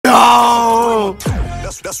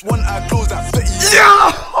That's one eye closed, that fitty.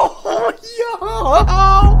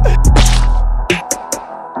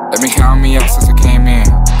 Let me count me out since I came in.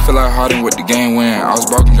 Feel like Harden with the game win. I was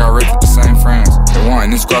broken, got rich with the same friends. They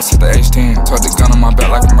wantin' this squad since the age 10. Tuck the gun on my back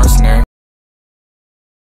like a mercenary.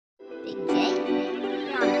 Big J,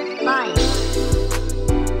 you're on fire.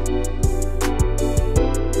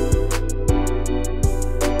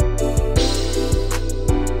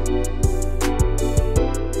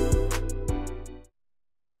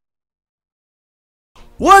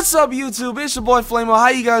 What's up YouTube, it's your boy Flamo. How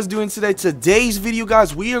you guys doing today? Today's video,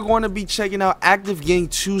 guys, we are going to be checking out ActiveGxng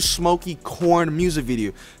 2Smokeyy Corn music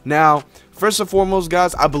video. Now, first and foremost,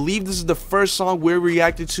 guys, I believe this is the first song we're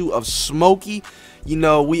reacted to of Smokeyy. You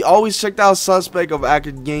know, we always checked out Suspect of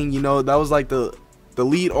ActiveGxng, you know, that was like the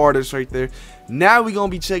lead artist right there. Now we're gonna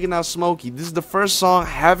be checking out Smokeyy. This is the first song. I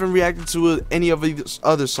haven't reacted to any of these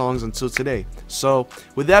other songs until today. So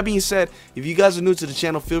with that being said, if you guys are new to the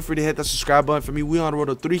channel, feel free to hit that subscribe button for me. We on the road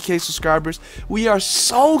to 3K subscribers. We are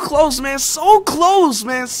so close, man. So close,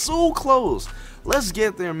 man. So close. Let's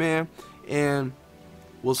get there, man. And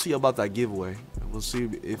we'll see about that giveaway. We'll see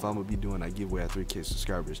if I'm gonna be doing that giveaway at 3K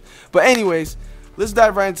subscribers. But anyways, let's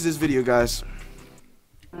dive right into this video, guys.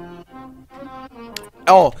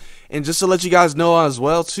 Oh, and just to let you guys know as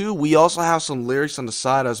well too, we also have some lyrics on the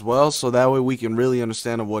side as well, so that way we can really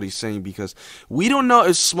understand what he's saying, because we don't know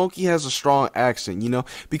if Smokeyy has a strong accent, you know,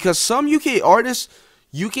 because some UK artists,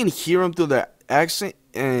 you can hear them through their accent,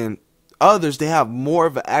 and others, they have more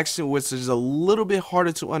of an accent which is a little bit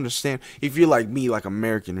harder to understand if you're like me, like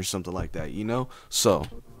American or something like that, you know. So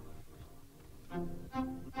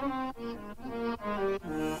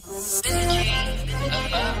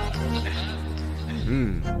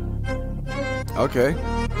okay.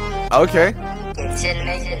 Okay.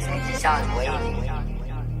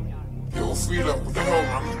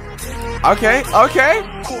 Okay. Okay.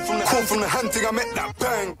 Call from the hunting, I met that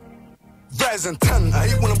bang. Rising 10, I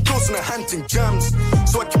hate when I'm close in the hunting jams.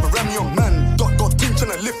 So I keep a Remy on man. Dot team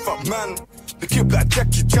tryna lift up, man. They keep that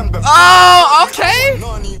Jackie Chan. Oh, okay.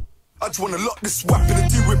 I just wanna lock this weapon and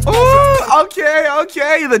deal with. Ooh, okay,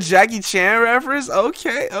 okay. The Jackie Chan reference.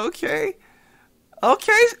 Okay, okay.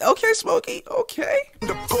 Okay, okay, Smokeyy, okay.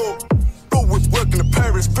 The bro with work in the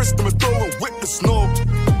Paris, press them a door and whip the snow.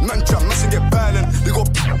 Man try mess and get violent, they go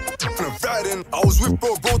from the riding. I was with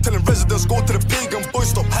bro telling residents go to the pagan, boys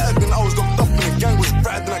stop hiding. I was locked up and the gang was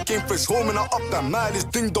riding. I came fresh home and I up that mileage.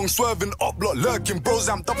 Ding dong swerving, up block lurking. Bros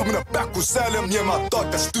amped up, I'm in the back with Salem. Yeah, my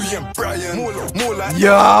dog, that's Stewie and Brian. More like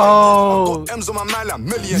yo. I got M's on my mind like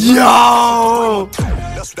million. Yo.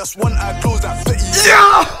 That's one eye closed, that fitty.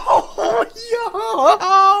 Yo.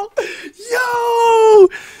 Yo.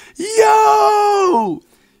 Yo.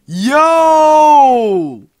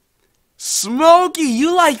 Yo. Smokeyy,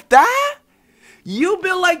 you like that? You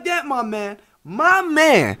built like that, my man. My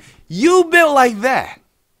man, you built like that.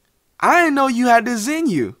 I didn't know you had this in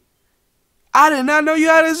you. I did not know you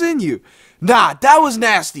had this in you. Nah, that was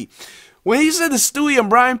nasty. When he said the Stewie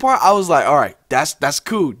and Brian part, I was like, all right, that's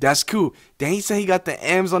cool. That's cool. Then he said he got the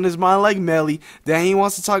M's on his mind like Melly. Then he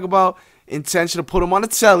wants to talk about intention to put him on the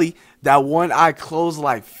telly. That one eye closed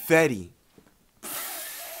like Fetty.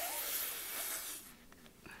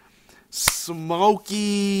 Smokeyy.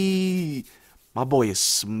 My boy is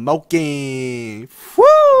smoking.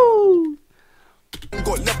 Woo!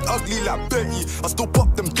 Got left ugly like Betty. I still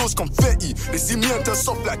pop them toes confetti. They see me and turn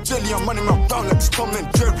soft like jelly. I'm running around like this Tom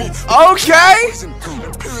and Jerry. Okay.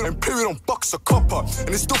 And period on box of copper. And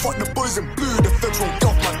they still fuck the boys in blue. The feds won't get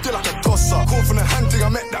off my deal like a tosser. Call from the hunting, I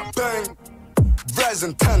met that bang.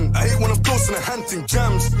 Rising 10, I hate when I'm close in the hunting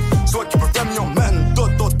jams. So I keep a Remy on man.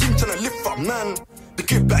 Dot team tryna lift up, man. They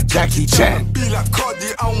keep that Jackie Chan. Be like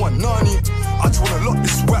Cardi, I want Nani. I just wanna lock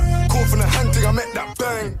this wet. Call from the hunting, I met that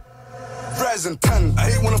bang. Rising 10, I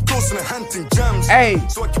hate when I'm close in the hunting jams. Hey,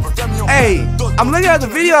 so I keep a Remy on hey, I'm looking at the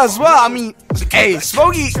video as well. I mean, hey,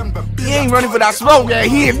 Smokeyy, he ain't running for that smoke, man.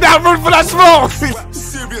 He is not running for that smoke.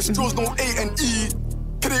 Serious draws, no A and E.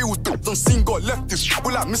 Today was dope, done seen, got left this shit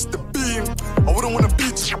like Mr. Bean. I wouldn't wanna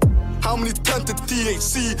beat you. How many turned to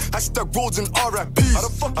THC? Hashtag roads and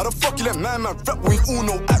RIPs. How the fuck you let man rap when you all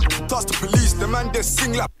know act? Task the police, the man there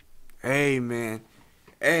sing like. Hey, man.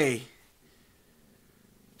 Hey.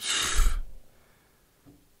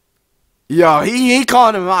 Yo, he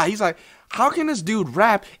called him out. He's like, how can this dude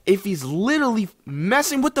rap if he's literally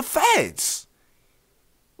messing with the feds?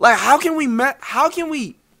 Like, how can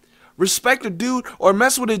we respect a dude or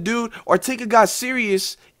mess with a dude or take a guy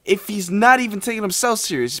serious if he's not even taking himself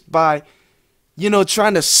serious by, you know,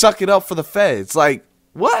 trying to suck it up for the feds? Like,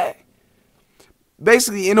 what?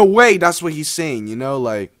 Basically, in a way, that's what he's saying, you know,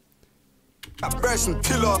 like, Bryson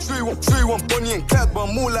killer, 3-1 Bonnie and Clyde, but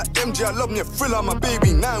I'm more like MJ. I love me a thriller, my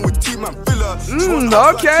baby 9 with T-Man filler.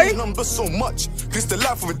 Okay. Number so much, it's the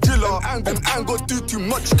life of a driller. And I ain't gonna do too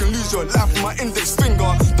much, you can lose your life with my index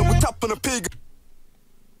finger. Double tap on a pig.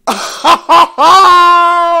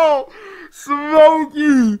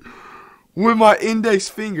 Smokey with my index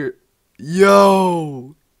finger.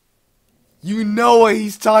 Yo, you know what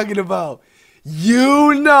he's talking about.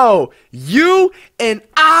 You know, you and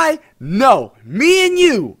I know, me and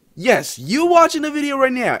you, yes, you watching the video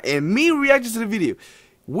right now and me reacting to the video,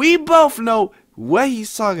 we both know what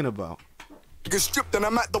he's talking about. Get stripped and I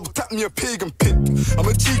might double tap me a pagan pick. I'm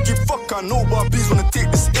a cheeky fucker, no Barbies wanna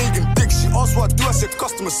take this egg and dick. She asked what I do, I said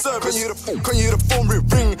customer service. Can you hear the phone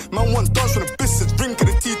ring? Man want dance from the business, drink of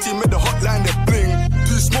the TT, made the hotline they bling.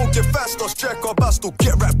 2Smokeyy, fast or strike or bast or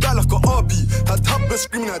get right back like a RB. Had Hubba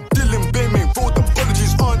screaming at Dylan, Bay, man, road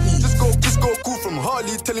apologies, auntie. Just go cool from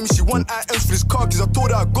Harley, telling me she want items for his car, cause I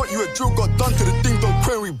told her I got you a drill, got done to the ding dong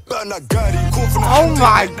query, burn that guy. Oh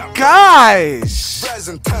my gosh!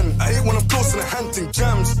 Rising 10, I hate when I'm close to the hunting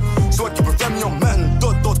jams, so I keep a Remy on man.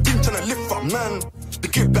 Dot team tryna lift up man. The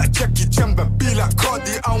kid back Jackie Jam and be like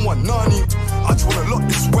Cardi, I want Nani. I just wanna lock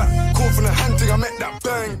this rap, call from the hunting, I make that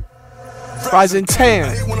bang. Rising 10.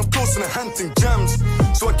 I hate when I'm close to the hunting jams,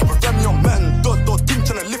 so I keep a Remy on man. Dot team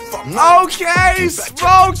tryna lift up man. Okay,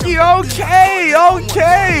 Smokey, okay. I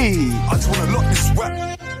just wanna lock this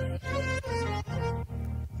rap.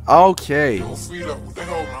 Okay.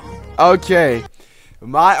 Okay.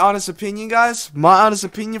 My honest opinion, guys. My honest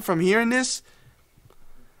opinion from hearing this.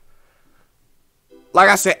 Like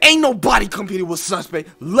I said, ain't nobody competing with Suspect.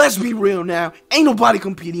 Let's be real now. Ain't nobody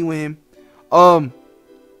competing with him.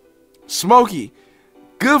 Smokey.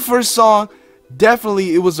 Good first song.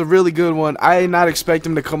 Definitely, it was a really good one. I did not expect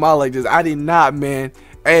him to come out like this. I did not, man.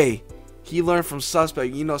 Hey. He learned from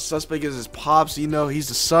Suspect. You know, Suspect is his pops. You know, he's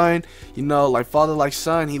the son. You know, like father, like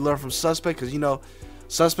son. He learned from Suspect because, you know,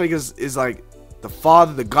 Suspect is like the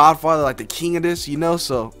father, the godfather, like the king of this, you know.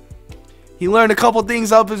 So he learned a couple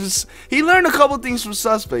things up his. He learned a couple things from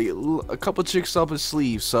Suspect. A couple tricks up his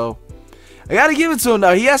sleeve. So I gotta give it to him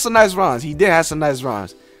though. He has some nice rhymes. He did have some nice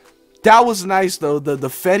rhymes. That was nice though. The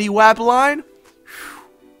Fetty Wap line.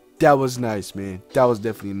 That was nice, man. That was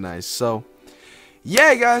definitely nice. So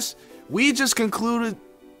yeah, guys. We just concluded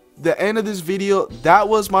the end of this video. That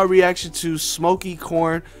was my reaction to Smokey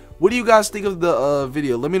Corn. What do you guys think of the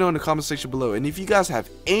video? Let me know in the comment section below. And if you guys have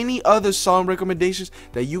any other song recommendations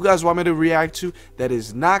that you guys want me to react to that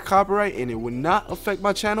is not copyright and it will not affect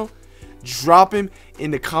my channel, drop them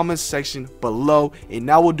in the comment section below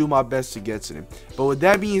and I will do my best to get to them. But with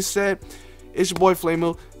that being said, it's your boy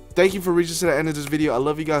Flameo. Thank you for reaching to the end of this video. I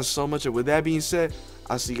love you guys so much. And with that being said,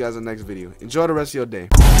 I'll see you guys in the next video. Enjoy the rest of your day.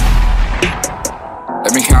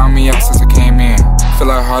 Let me count me out since I came in. Feel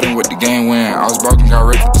like Harden with the game win. I was broken, got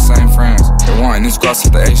rich with the same friends. They wantin' this squad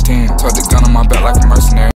since the age 10. Took the gun on my back like a mercenary.